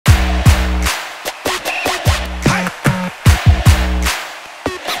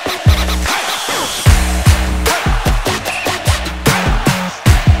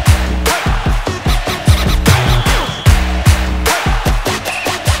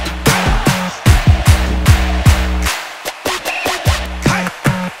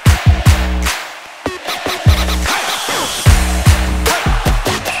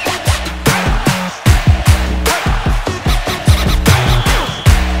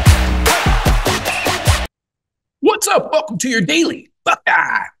up? Welcome to your Daily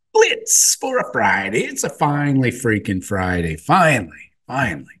Buckeye Blitz for a Friday. It's a finally freaking Friday. Finally.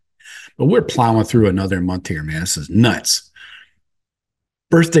 But we're plowing through another month here, man. This is nuts.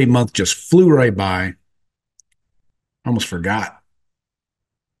 Birthday month just flew right by. Almost forgot.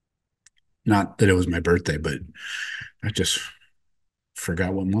 Not that it was my birthday, but I just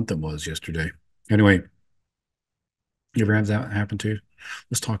forgot what month it was yesterday. Anyway, you ever have that happen to you?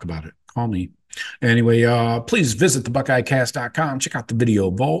 Let's talk about it. Call me. Anyway, please visit thebuckeyecast.com. Check out the video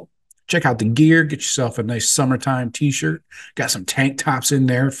vault. Check out the gear. Get yourself a nice summertime t-shirt. Got some tank tops in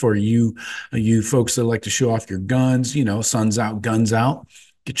there for you folks that like to show off your guns. You know, sun's out, guns out.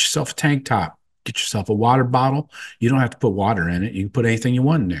 Get yourself a tank top. Get yourself a water bottle. You don't have to put water in it. You can put anything you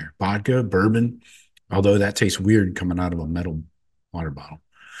want in there. Vodka, bourbon, although that tastes weird coming out of a metal water bottle.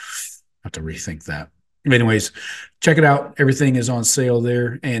 I have to rethink that. Anyways, check it out. Everything is on sale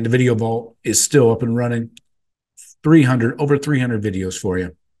there, and the video vault is still up and running. Over 300 videos for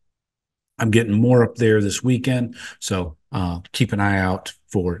you. I'm getting more up there this weekend, so keep an eye out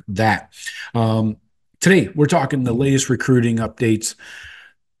for that. Today, we're talking the latest recruiting updates.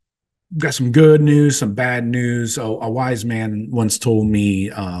 Got some good news, some bad news. A wise man once told me,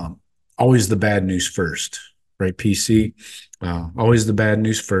 always the bad news first, right, PC? Always the bad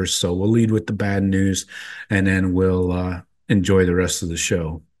news first. So we'll lead with the bad news, and then we'll enjoy the rest of the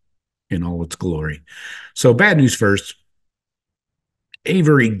show in all its glory. So bad news first.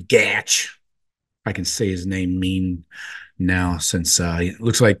 Avery Gatch. I can say his name now since it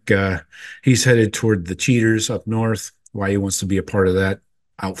looks like he's headed toward the Cheaters up north. Why he wants to be a part of that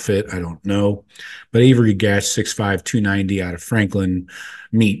outfit, I don't know. But Avery Gatch, 6'5", 290 out of Franklin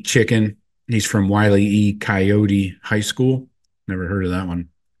Meat Chicken. He's from Wiley E. Coyote High School. Never heard of that one. I'm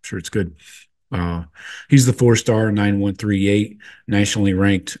sure it's good. He's the 4-star, 9138, nationally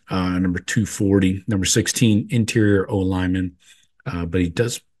ranked, number 240, number 16 interior O lineman. But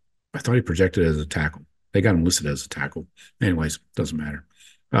I thought he projected as a tackle. They got him listed as a tackle. Anyways, doesn't matter.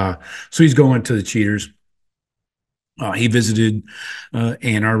 So he's going to the Cheaters. He visited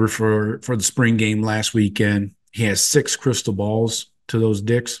Ann Arbor for the spring game last weekend. He has 6 crystal balls to those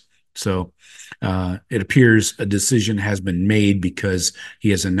dicks. So it appears a decision has been made because he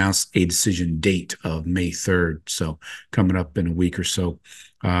has announced a decision date of May 3rd. So coming up in a week or so.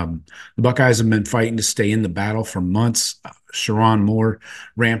 The Buckeyes have been fighting to stay in the battle for months. Sharon Moore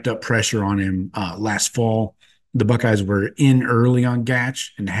ramped up pressure on him last fall. The Buckeyes were in early on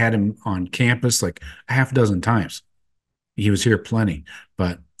Gatch and had him on campus like a half dozen times. He was here plenty,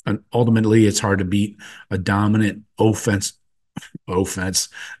 but ultimately it's hard to beat a dominant offense.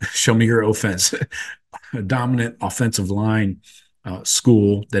 Show me your offense. A dominant offensive line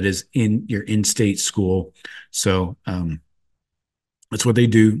school that is in your in-state school. So that's what they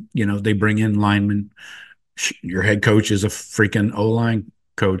do. You know, they bring in linemen. Your head coach is a freaking O-line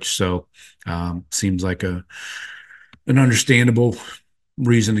coach. So seems like an understandable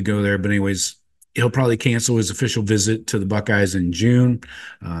reason to go there. But anyways, he'll probably cancel his official visit to the Buckeyes in June.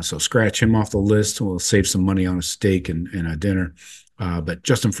 So scratch him off the list. We'll save some money on a steak and a dinner. But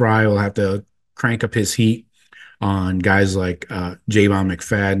Justin Fry will have to crank up his heat on guys like Javon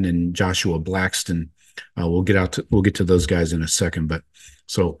McFadden and Joshua Blackston. We'll get to those guys in a second. But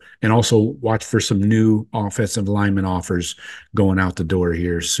and also watch for some new offensive lineman offers going out the door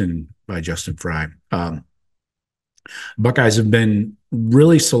here soon by Justin Fry. Buckeyes have been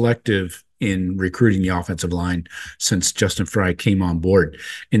really selective in recruiting the offensive line since Justin Fry came on board.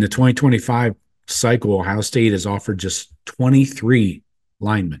 In the 2025 cycle, Ohio State has offered just 23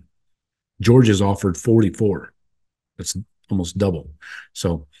 linemen. Georgia's offered 44. That's almost double.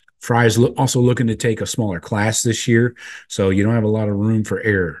 So Fry is also looking to take a smaller class this year, so you don't have a lot of room for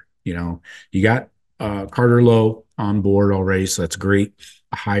error. You know, you got Carter Lowe on board already, so that's great.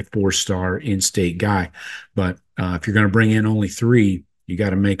 A high 4-star in-state guy. But if you're going to bring in only 3, you got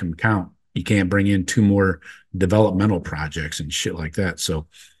to make them count. You can't bring in 2 more developmental projects and shit like that. So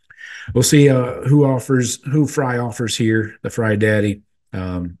we'll see who Fry offers here, the Fry daddy.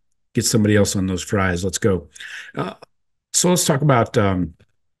 Get somebody else on those Fries. Let's go. So let's talk about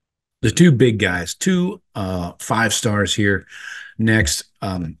the 2 big guys, 2 5-stars here. Next,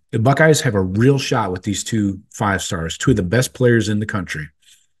 the Buckeyes have a real shot with these 2 5-stars, 2 of the best players in the country.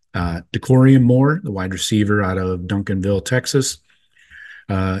 Dakorien Moore, the wide receiver out of Duncanville, Texas.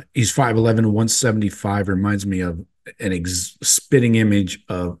 He's 5'11", 175, reminds me of an spitting image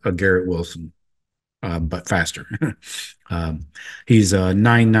of a Garrett Wilson, but faster. He's 9'9",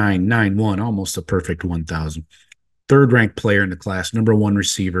 9'1", almost a perfect 1,000. Third-ranked player in the class, number 1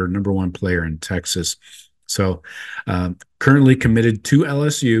 receiver, number 1 player in Texas. So currently committed to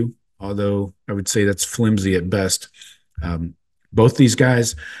LSU, although I would say that's flimsy at best. Um, both these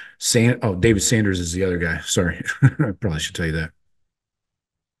guys, David Sanders is the other guy. Sorry, I probably should tell you that.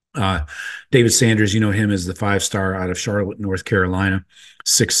 Uh, David Sanders, you know him as the 5-star out of Charlotte, North Carolina,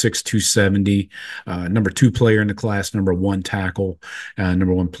 6'6", 270, number 2 player in the class, number 1 tackle,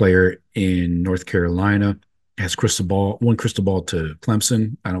 number 1 player in North Carolina. Has crystal ball to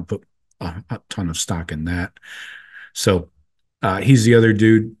Clemson. I don't put a ton of stock in that. So he's the other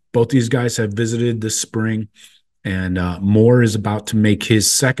dude. Both these guys have visited this spring, and Moore is about to make his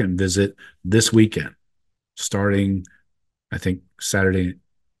second visit this weekend, starting, I think, Saturday.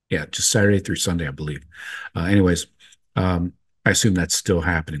 Yeah, just Saturday through Sunday, I believe. Anyways, I assume that's still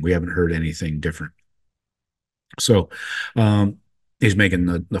happening. We haven't heard anything different. So he's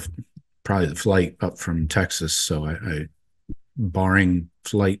making probably the flight up from Texas. So barring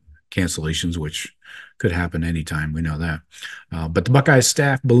flight cancellations, which could happen anytime. We know that. But the Buckeye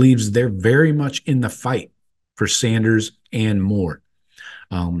staff believes they're very much in the fight for Sanders and Moore.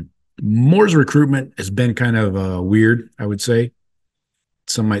 Moore's recruitment has been kind of weird, I would say.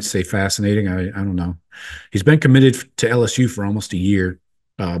 Some might say fascinating. I don't know. He's been committed to LSU for almost a year,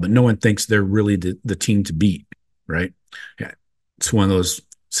 but no one thinks they're really the team to beat, right? Yeah, it's one of those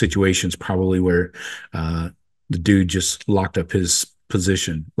situations probably where the dude just locked up his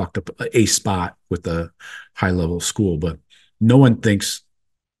position, locked up a spot with a high-level school, but no one thinks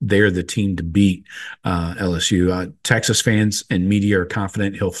they're the team to beat LSU. Texas fans and media are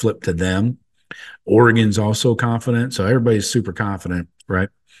confident he'll flip to them. Oregon's also confident, so everybody's super confident, right?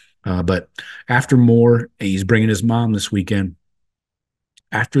 But after Moore, he's bringing his mom this weekend.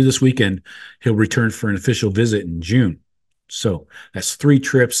 After this weekend, he'll return for an official visit in June. So that's 3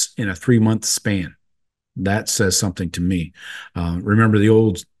 trips in a 3-month span. That says something to me. Remember the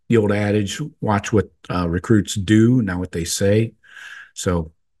old adage: watch what recruits do, not what they say.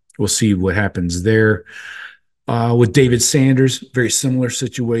 So we'll see what happens there. With David Sanders, very similar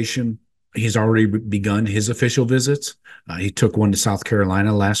situation. He's already begun his official visits. He took one to South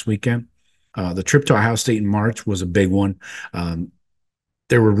Carolina last weekend. The trip to Ohio State in March was a big one.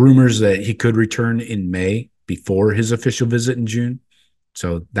 There were rumors that he could return in May before his official visit in June.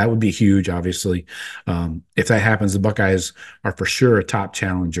 So that would be huge, obviously. If that happens, the Buckeyes are for sure a top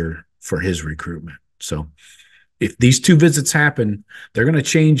challenger for his recruitment. So if these 2 visits happen, they're going to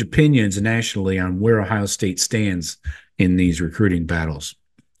change opinions nationally on where Ohio State stands in these recruiting battles.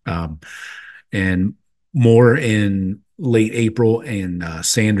 And Moore in late April and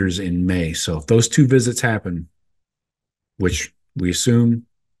Sanders in May. So if those 2 visits happen, which we assume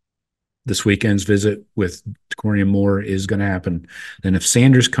this weekend's visit with Dakorien Moore is going to happen, then if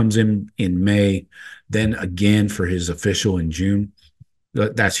Sanders comes in May, then again for his official in June,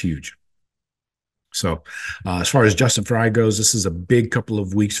 that's huge. So as far as Justin Fry goes, this is a big couple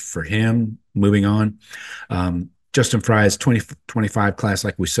of weeks for him. Moving on, Justin Fry's 2025 class,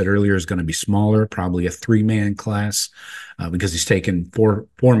 like we said earlier, is going to be smaller, probably a 3-man class, because he's taken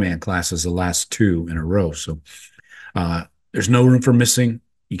 4-man classes the last 2 in a row. So there's no room for missing.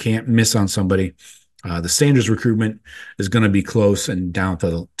 You can't miss on somebody. The Sanders recruitment is going to be close and down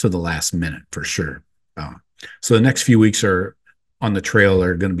to the last minute for sure. So the next few weeks on the trail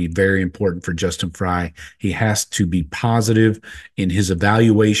are going to be very important for Justin Fry. He has to be positive in his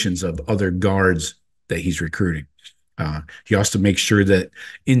evaluations of other guards that he's recruiting. He has to make sure that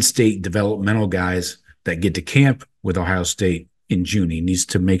in-state developmental guys that get to camp with Ohio State in June, he needs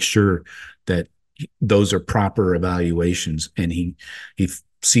to make sure that those are proper evaluations and he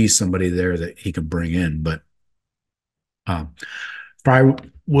sees somebody there that he can bring in. But Fry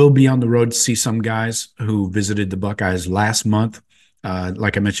will be on the road to see some guys who visited the Buckeyes last month.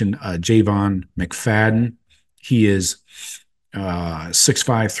 Like I mentioned, Javon McFadden. He is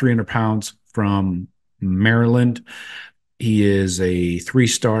 6'5", 300 pounds from Maryland. He is a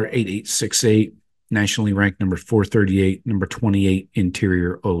 3-star, 8'8", nationally ranked number 438, number 28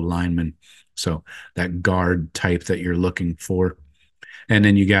 interior O lineman. So that guard type that you're looking for. And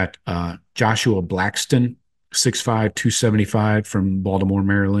then you got Joshua Blackston, 6'5", 275 from Baltimore,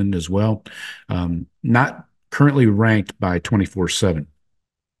 Maryland as well. Not currently ranked by 24/7.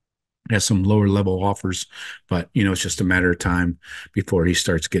 Has some lower level offers, but it's just a matter of time before he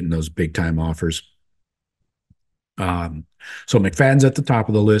starts getting those big time offers. So McFadden's at the top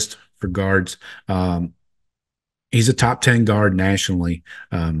of the list for guards. He's a top 10 guard nationally.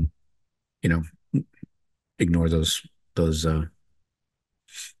 Ignore those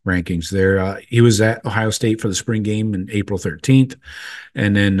rankings there. He was at Ohio State for the spring game in April 13th.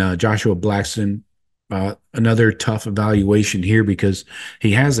 And then Joshua Blackston, another tough evaluation here because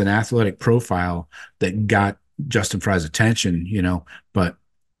he has an athletic profile that got Justin Fry's attention, but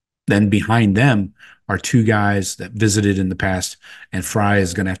Then behind them are two guys that visited in the past, and Fry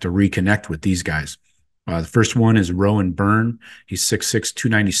is going to have to reconnect with these guys. The first one is Rowan Byrne. He's 6'6",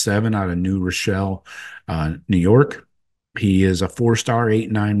 297 out of New Rochelle, New York. He is a four-star,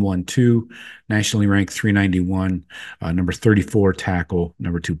 8'9", 1'2", nationally ranked 391, number 34 tackle,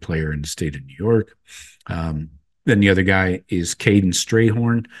 number 2 player in the state of New York. Then the other guy is Caden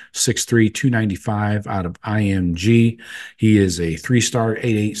Strayhorn, 6'3", 295 out of IMG. He is a three-star,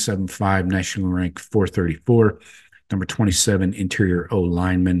 8875, national rank 434, number 27 interior O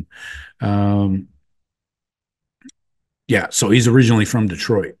lineman. Yeah, so he's originally from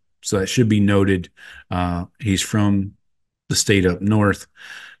Detroit. So that should be noted. He's from the state up north,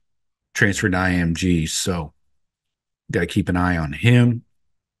 transferred to IMG. So got to keep an eye on him,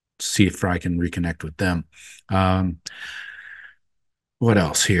 see if I can reconnect with them. What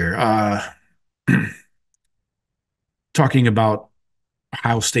else here? Talking about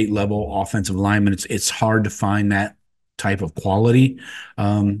Ohio State level offensive linemen, it's hard to find that type of quality.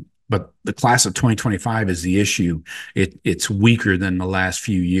 But the class of 2025 is the issue. It's weaker than the last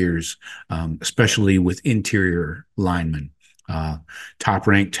few years, especially with interior linemen. Top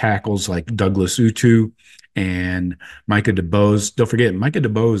ranked tackles like Douglas Utu and Micah DeBose. Don't forget, Micah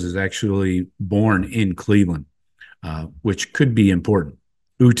DeBose is actually born in Cleveland, which could be important.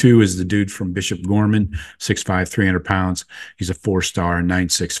 Utu is the dude from Bishop Gorman, 6'5", 300 pounds. He's a four-star,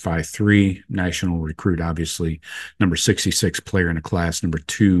 9'6", 5'3", national recruit, obviously. Number 66 player in the class, number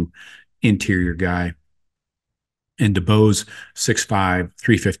 2 interior guy. And DeBose, 6'5",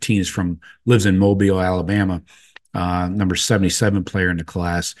 315, lives in Mobile, Alabama. Number 77 player in the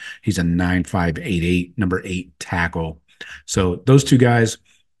class. He's a 9'5", 8'8", number 8 tackle. So those two guys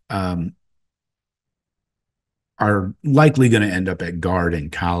are likely going to end up at guard in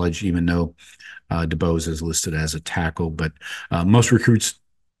college, even though DeBose is listed as a tackle. But most recruits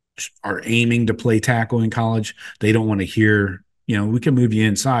are aiming to play tackle in college. They don't want to hear, we can move you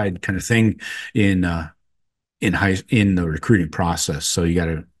inside kind of thing in the recruiting process. So you got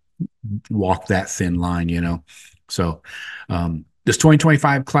to walk that thin line, So this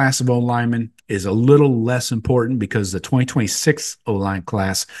 2025 class of O-linemen is a little less important because the 2026 O-line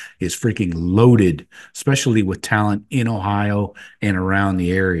class is freaking loaded, especially with talent in Ohio and around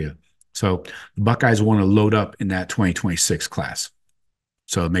the area. So the Buckeyes want to load up in that 2026 class.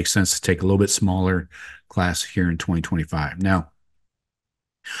 So it makes sense to take a little bit smaller class here in 2025. Now,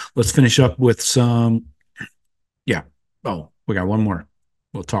 let's finish up with some, we got one more.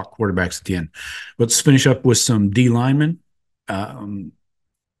 We'll talk quarterbacks at the end. Let's finish up with some D linemen.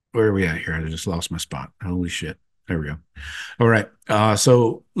 Where are we at here? I just lost my spot. Holy shit. There we go. All right.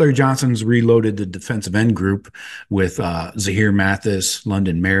 So Larry Johnson's reloaded the defensive end group with Zahir Mathis,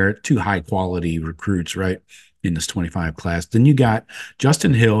 London Merritt, 2 high-quality recruits, right, in this 25 class. Then you got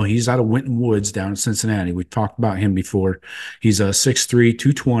Justin Hill. He's out of Winton Woods down in Cincinnati. We talked about him before. He's a 6'3",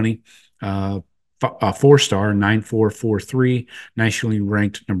 220, a four-star, 9'4", 4'3", nationally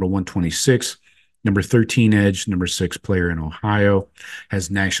ranked number 126. Number 13 edge, number 6 player in Ohio, has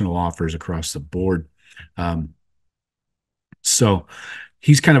national offers across the board. So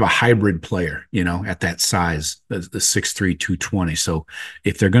he's kind of a hybrid player, at that size, the 6'3", 220. So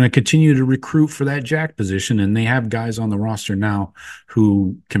if they're going to continue to recruit for that jack position, and they have guys on the roster now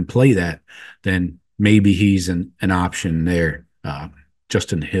who can play that, then maybe he's an option there.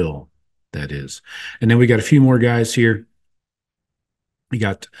 Justin Hill, that is. And then we got a few more guys here. We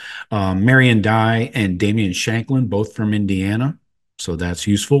got Marion Dye and Damian Shanklin, both from Indiana. So that's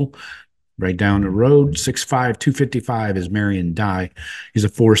useful. Right down the road, 6'5", 255 is Marion Dye. He's a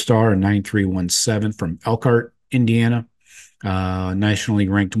four-star, 9'3", 17 from Elkhart, Indiana. Nationally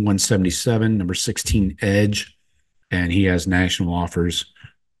ranked 177, number 16 edge. And he has national offers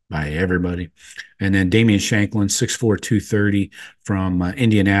by everybody. And then Damian Shanklin, 6'4", 230 from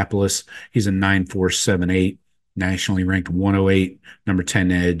Indianapolis. He's a 9'4", 7'8", nationally ranked 108, number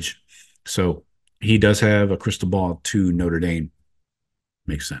 10 edge. So he does have a crystal ball to Notre Dame.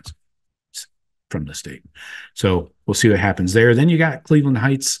 Makes sense from the state. So we'll see what happens there. Then you got Cleveland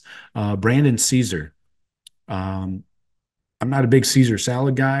Heights, Brandon Caesar. I'm not a big Caesar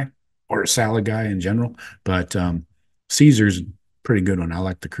salad guy or a salad guy in general, but Caesar's pretty good one. I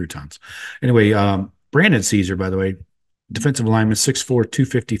like the croutons. Anyway, Brandon Caesar, by the way, defensive lineman, 6'4",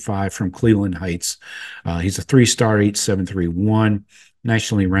 255 from Cleveland Heights. He's a 3-star, 8'7",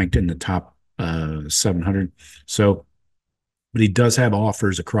 nationally ranked in the top 700. So, but he does have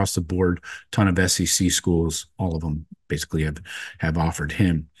offers across the board. Ton of SEC schools, all of them basically have offered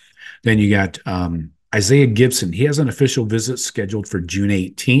him. Then you got Isaiah Gibson. He has an official visit scheduled for June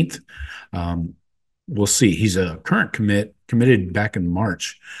 18th. we'll see. He's a current committed back in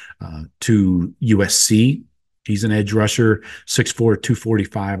March to USC. He's an edge rusher, 6'4",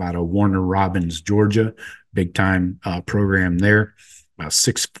 245 out of Warner Robins, Georgia. Big time program there. Let's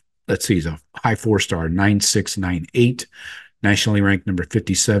see, he's a high 4-star, 9'6", 9'8", nationally ranked number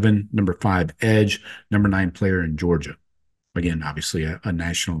 57, number 5 edge, number 9 player in Georgia. Again, obviously a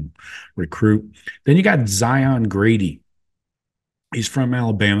national recruit. Then you got Zion Grady. He's from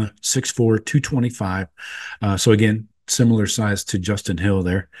Alabama, 6'4", 225. So again, similar size to Justin Hill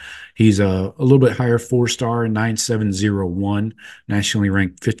there. He's a little bit higher 4-star, 9701, nationally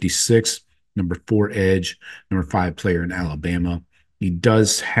ranked 56, number 4 edge, number 5 player in Alabama. He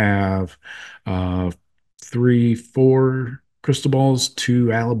does have 4 crystal balls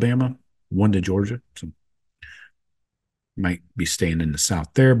to Alabama, 1 to Georgia. So might be staying in the South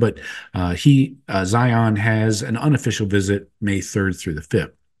there, but Zion has an unofficial visit May 3rd through the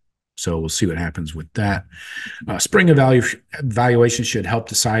 5th. So we'll see what happens with that. Spring evaluation should help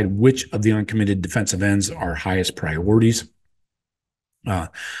decide which of the uncommitted defensive ends are highest priorities.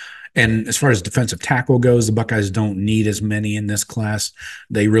 And as far as defensive tackle goes, the Buckeyes don't need as many in this class.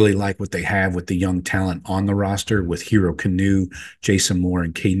 They really like what they have with the young talent on the roster with Hero Canoe, Jason Moore,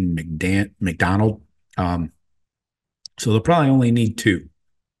 and Caden McDonald. So they'll probably only need two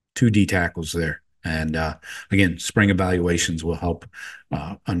D tackles there. And again, spring evaluations will help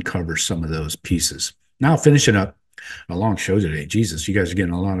uncover some of those pieces. Now, finishing up a long show today. Jesus, you guys are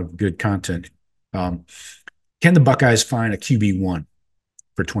getting a lot of good content. Can the Buckeyes find a QB1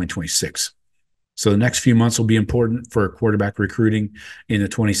 for 2026? So the next few months will be important for quarterback recruiting in the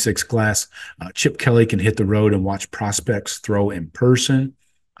 26 class. Chip Kelly can hit the road and watch prospects throw in person.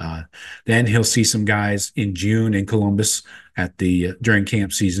 Then he'll see some guys in June in Columbus during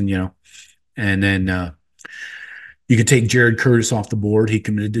camp season, and then you can take Jared Curtis off the board. He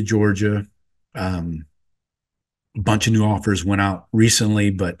committed to Georgia. A bunch of new offers went out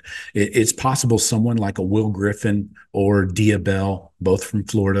recently, but it's possible someone like a Will Griffin or Diabell, both from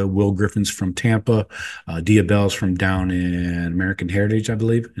Florida. Will Griffin's from Tampa. Diabell's from down in American Heritage, I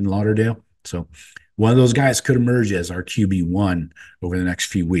believe, in Lauderdale. So one of those guys could emerge as our QB1 over the next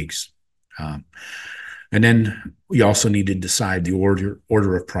few weeks. And then we also need to decide the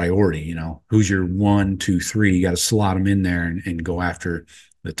order of priority. Who's your 1, 2, 3? You got to slot them in there and go after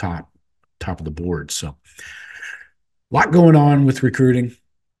the top of the board. So a lot going on with recruiting.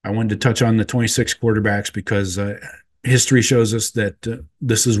 I wanted to touch on the 26 quarterbacks because history shows us that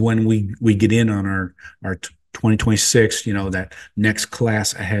this is when we get in on our 2026, that next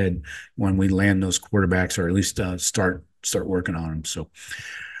class ahead when we land those quarterbacks, or at least start working on them. So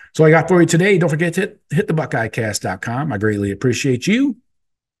I got for you today. Don't forget to hit the BuckeyeCast.com. I greatly appreciate you.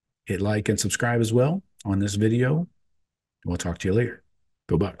 Hit like and subscribe as well on this video. We'll talk to you later.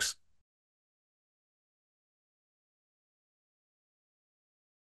 Go Bucks.